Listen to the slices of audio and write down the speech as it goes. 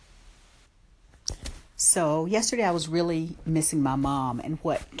So yesterday I was really missing my mom, and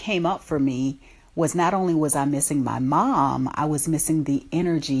what came up for me was not only was I missing my mom, I was missing the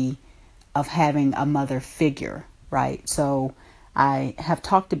energy of having a mother figure, right? So I have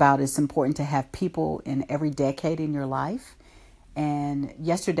talked about it's important to have people in every decade in your life. And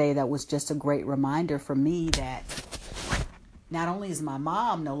yesterday that was just a great reminder for me that not only is my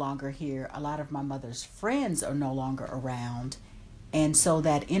mom no longer here, a lot of my mother's friends are no longer around. And so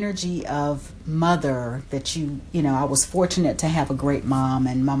that energy of mother that I was fortunate to have a great mom,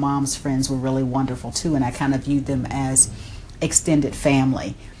 and my mom's friends were really wonderful too. And I kind of viewed them as extended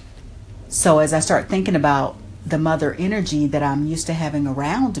family. So as I start thinking about the mother energy that I'm used to having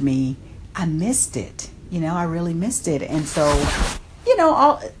around me, I missed it. I really missed it. And so,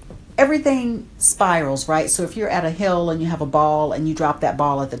 everything spirals, right? So if you're at a hill and you have a ball and you drop that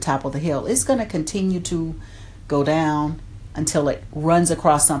ball at the top of the hill, it's going to continue to go down until it runs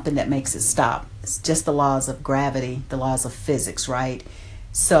across something that makes it stop. It's just the laws of gravity, the laws of physics, right?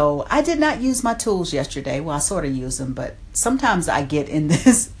 So I did not use my tools yesterday. Well, I sort of use them, but sometimes I get in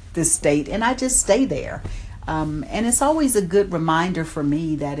this state and I just stay there. And it's always a good reminder for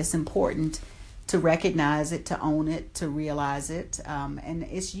me that it's important to recognize it, to own it, to realize it. And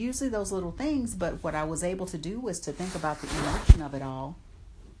it's usually those little things, but what I was able to do was to think about the emotion of it all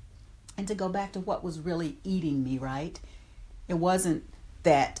and to go back to what was really eating me, right? It wasn't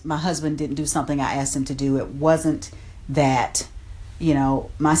that my husband didn't do something I asked him to do. It wasn't that,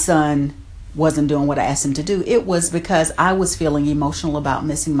 my son wasn't doing what I asked him to do. It was because I was feeling emotional about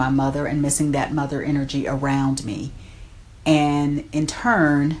missing my mother and missing that mother energy around me. And in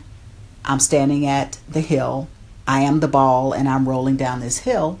turn, I'm standing at the hill. I am the ball and I'm rolling down this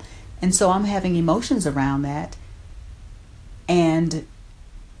hill. And so I'm having emotions around that and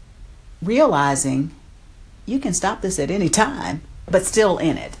realizing you can stop this at any time, but still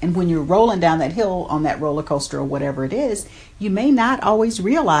in it. And when you're rolling down that hill on that roller coaster or whatever it is, you may not always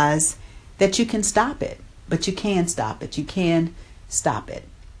realize that you can stop it, but you can stop it. You can stop it.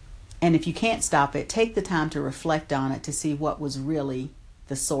 And if you can't stop it, take the time to reflect on it to see what was really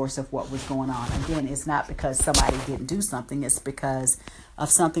the source of what was going on. Again, it's not because somebody didn't do something. It's because of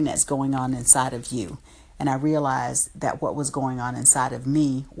something that's going on inside of you. And I realized that what was going on inside of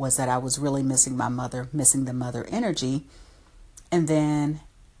me was that I was really missing my mother, missing the mother energy. And then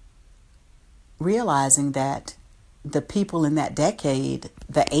realizing that the people in that decade,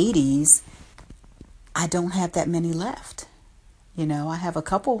 the 80s, I don't have that many left. I have a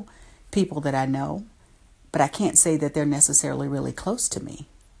couple people that I know, but I can't say that they're necessarily really close to me.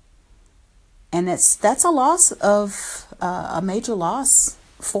 And that's a loss of a major loss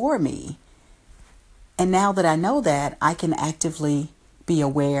for me. And now that I know that, I can actively be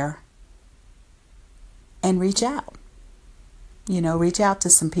aware and reach out. Reach out to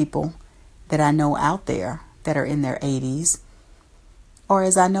some people that I know out there that are in their 80s. Or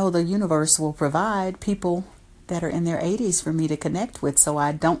as I know the universe will provide people that are in their 80s for me to connect with, so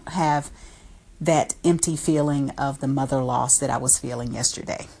I don't have that empty feeling of the mother loss that I was feeling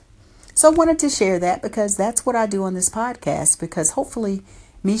yesterday. So I wanted to share that because that's what I do on this podcast, because hopefully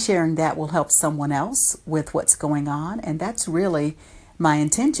me sharing that will help someone else with what's going on. And that's really my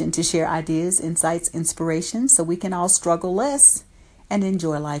intention, to share ideas, insights, inspirations, so we can all struggle less and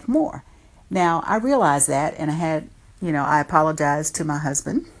enjoy life more. Now, I realized that, and I apologized to my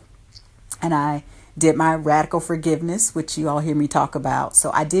husband, and I did my radical forgiveness, which you all hear me talk about.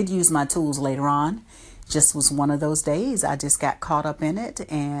 So I did use my tools later on. Just was one of those days. I just got caught up in it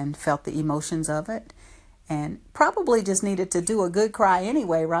and felt the emotions of it, and probably just needed to do a good cry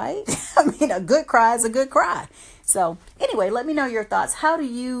anyway, right? A good cry is a good cry. So anyway, let me know your thoughts. How do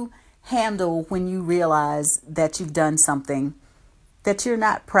you handle when you realize that you've done something that you're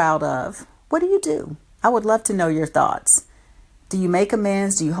not proud of? What do you do? I would love to know your thoughts. Do you make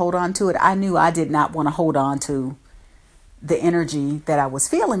amends? Do you hold on to it? I knew I did not want to hold on to the energy that I was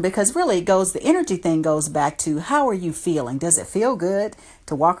feeling, because really the energy thing goes back to, how are you feeling? Does it feel good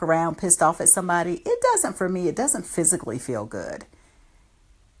to walk around pissed off at somebody? It doesn't for me. It doesn't physically feel good.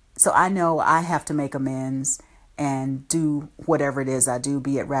 So I know I have to make amends and do whatever it is I do,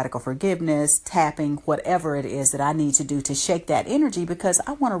 be it radical forgiveness, tapping, whatever it is that I need to do to shake that energy, because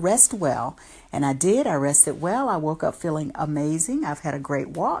I want to rest well. And I did. I rested well. I woke up feeling amazing. I've had a great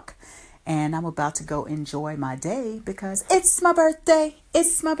walk. And I'm about to go enjoy my day because it's my birthday.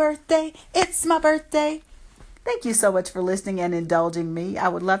 It's my birthday. It's my birthday. Thank you so much for listening and indulging me. I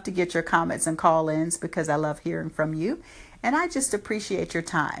would love to get your comments and call-ins because I love hearing from you. And I just appreciate your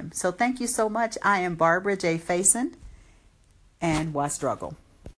time. So thank you so much. I am Barbara J. Faison, and why struggle?